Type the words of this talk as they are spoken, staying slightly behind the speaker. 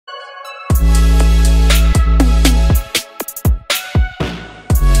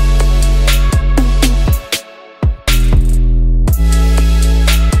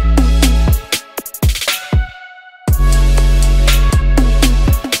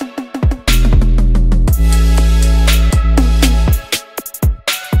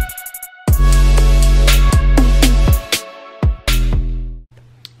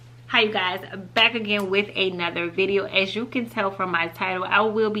guys, back again with another video. As you can tell from my title, I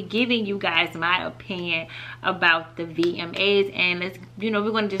will be giving you guys my opinion about the VMAs, and let's, we're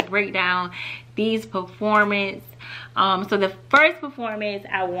going to just break down these performances. So the first performance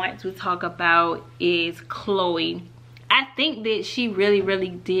I want to talk about is Chloe. I think that she really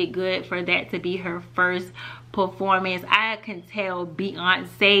did good for that to be her first performance. I can tell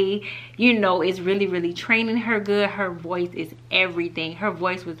Beyonce, is really training her good. Her voice is everything. Her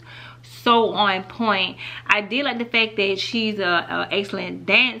voice was so on point. I did like the fact that she's a excellent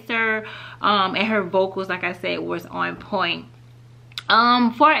dancer, and her vocals, like I said, was on point.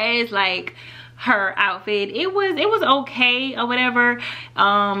 Far as like her outfit, it was okay or whatever.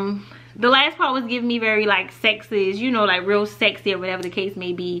 The last part was giving me very like sexist, like real sexy or whatever the case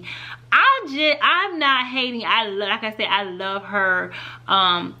may be. I'm not hating. Like I said, I love her.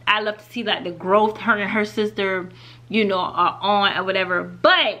 I love to see like the growth her and her sister, are on or whatever.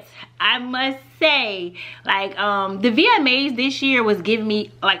 But I must say, like, the VMAs this year was giving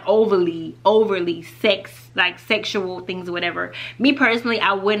me like overly sexual things or whatever. Me personally,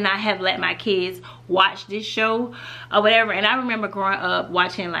 I would not have let my kids watch this show or whatever. And I remember growing up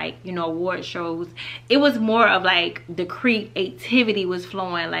watching like, award shows. It was more of like the creativity was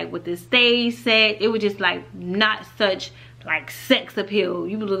flowing, like with the stage set. It was just like not such like sex appeal.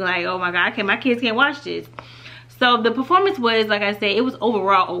 You were looking like, oh my God, my kids can't watch this. So the performance was, like I said, it was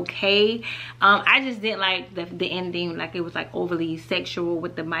overall okay. I just didn't like the ending, like it was like overly sexual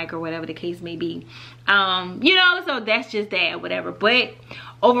with the mic or whatever the case may be. So that's just that, whatever. But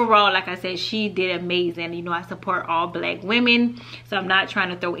overall, like I said, she did amazing. I support all Black women, so I'm not trying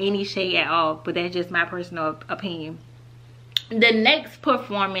to throw any shade at all, but that's just my personal opinion. The next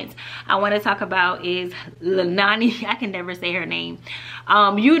performance I want to talk about is Lanani. I can never say her name.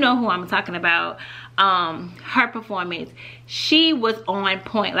 You know who I'm talking about. Her performance, she was on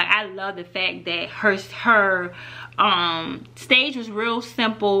point. Like, I love the fact that her stage was real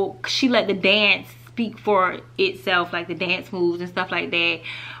simple. She let the dance speak for itself, like the dance moves and stuff like that.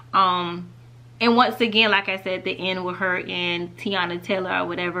 And once again, like I said, the end with her and Tiana Taylor or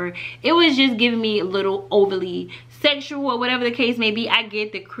whatever, it was just giving me a little overly sexual or whatever the case may be. I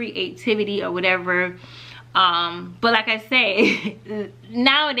get the creativity or whatever. But like I said,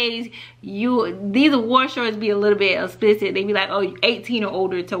 nowadays these award shows be a little bit explicit. They be like, oh, 18 or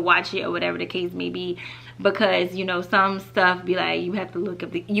older to watch it or whatever the case may be, because some stuff be like you have to look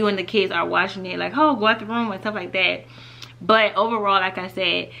up, you and the kids are watching it like, oh, go out the room and stuff like that. But overall, like I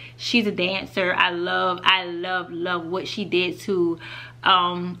said, she's a dancer. I love what she did to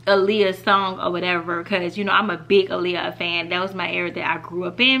Aaliyah's song or whatever, because I'm a big Aaliyah fan. That was my era that I grew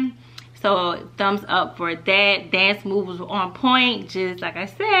up in. So thumbs up for that. Dance moves were on point. Just like I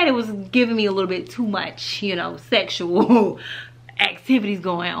said, it was giving me a little bit too much, sexual activities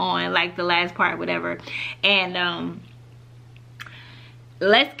going on, like the last part, whatever. And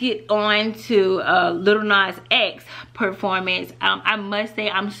let's get on to Lil Nas X performance. I must say,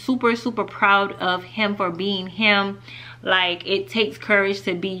 I'm super proud of him for being him. Like, it takes courage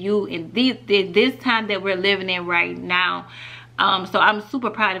to be you in this time that we're living in right now. So I'm super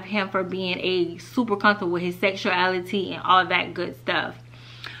proud of him for being super comfortable with his sexuality and all that good stuff.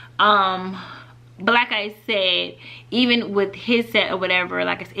 But like I said, even with his set or whatever,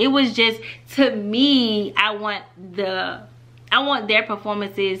 like I said, it was just, to me, I want their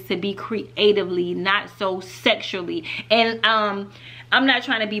performances to be creatively, not so sexually. And I'm not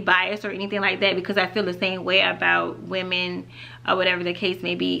trying to be biased or anything like that, because I feel the same way about women or whatever the case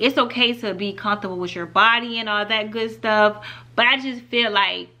may be. It's okay to be comfortable with your body and all that good stuff, but I just feel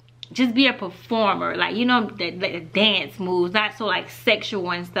like, just be a performer, like, the dance moves, not so like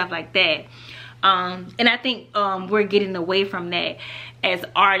sexual and stuff like that. And I think we're getting away from that as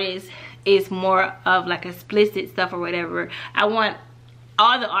artists. It's more of like explicit stuff or whatever. I want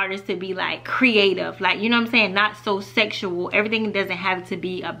all the artists to be like creative, like, what I'm saying, not so sexual. Everything doesn't have to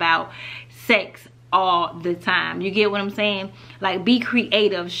be about sex all the time. You get what I'm saying? Like, be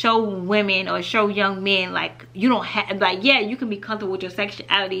creative. Show women or show young men, like, you don't have, like, yeah, you can be comfortable with your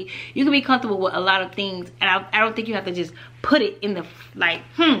sexuality. You can be comfortable with a lot of things, and I don't think you have to just put it in the like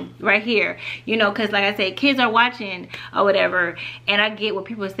right here, because like I said, kids are watching or whatever. And I get what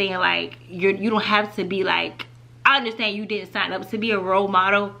people are saying, like, you don't have to be like, I understand you didn't sign up to be a role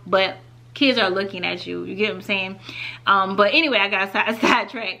model, but kids are looking at you. You get what I'm saying? But anyway, I got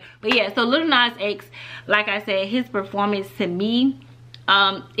sidetracked. But yeah, so Lil Nas X, like I said, his performance to me,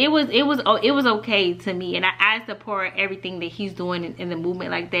 it was okay to me, and I support everything that he's doing in the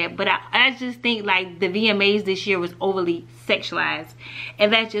movement like that. But I just think like the VMAs this year was overly sexualized,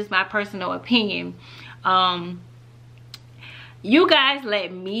 and that's just my personal opinion. You guys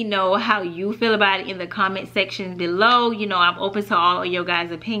let me know how you feel about it in the comment section below. You know, I'm open to all of your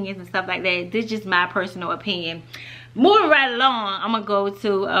guys' opinions and stuff like that. This is just my personal opinion. Moving right along, I'm gonna go to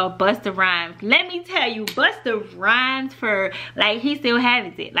Busta Rhymes. Let me tell you, Busta Rhymes, for like, he still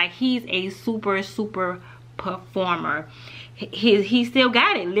has it. Like, he's a super performer. He still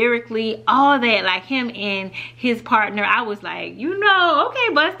got it lyrically, all that. Like, him and his partner, I was like, you know,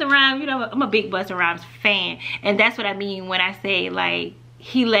 okay, Busta Rhymes, you know, I'm a big Busta Rhymes fan. And that's what I mean when I say, like,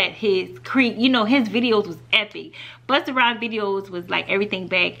 he let his you know, his videos was epic. Busta Rhymes videos was like everything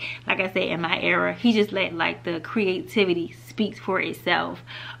back, like I said, in my era. He just let like the creativity speak for itself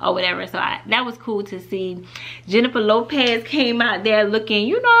or whatever. So that was cool to see. Jennifer Lopez came out there looking,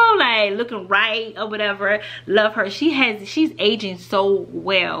 you know, like looking right or whatever. Love her. She's aging so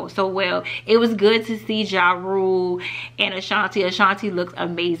well. It was good to see Ja Rule and Ashanti. Ashanti looks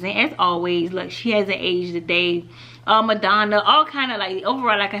amazing as always. Look, she hasn't aged a day. Madonna, all kind of, like,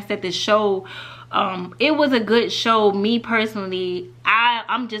 overall, like I said, the show, it was a good show. Me personally,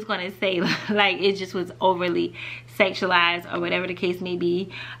 I'm just gonna say, like, it just was overly sexualized or whatever the case may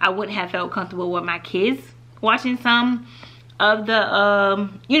be. I wouldn't have felt comfortable with my kids watching some of the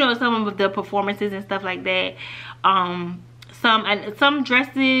you know, some of the performances and stuff like that. Some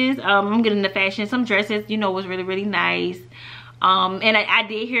dresses, I'm getting the fashion, some dresses, you know, was really nice. And I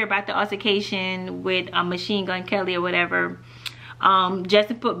did hear about the altercation with Machine Gun Kelly or whatever.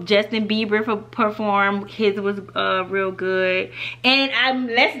 Justin Bieber performed. His was real good. And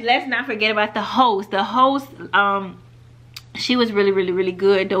let's not forget about the host. The host, she was really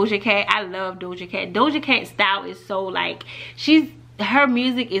good. Doja Cat. I love Doja Cat. Doja Cat's style is so, like, her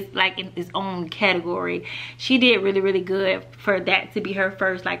music is like in its own category. She did really good for that to be her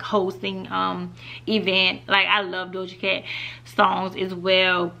first like hosting event. Like, I love Doja Cat songs as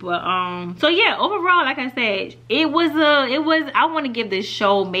well. But so yeah, overall, like I said, it was I want to give this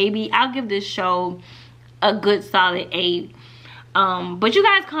show, maybe I'll give this show a good solid 8. But you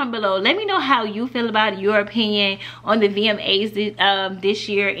guys comment below, let me know how you feel about it, your opinion on the VMAs this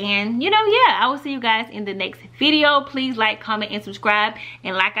year. And you know, yeah, I will see you guys in the next video. Please like, comment, and subscribe.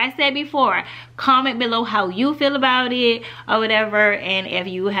 And like I said before, comment below how you feel about it or whatever. And if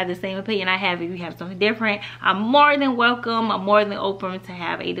you have the same opinion I have, if you have something different, I'm more than welcome. I'm more than open to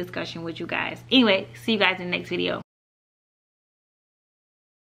have a discussion with you guys. Anyway, see you guys in the next video.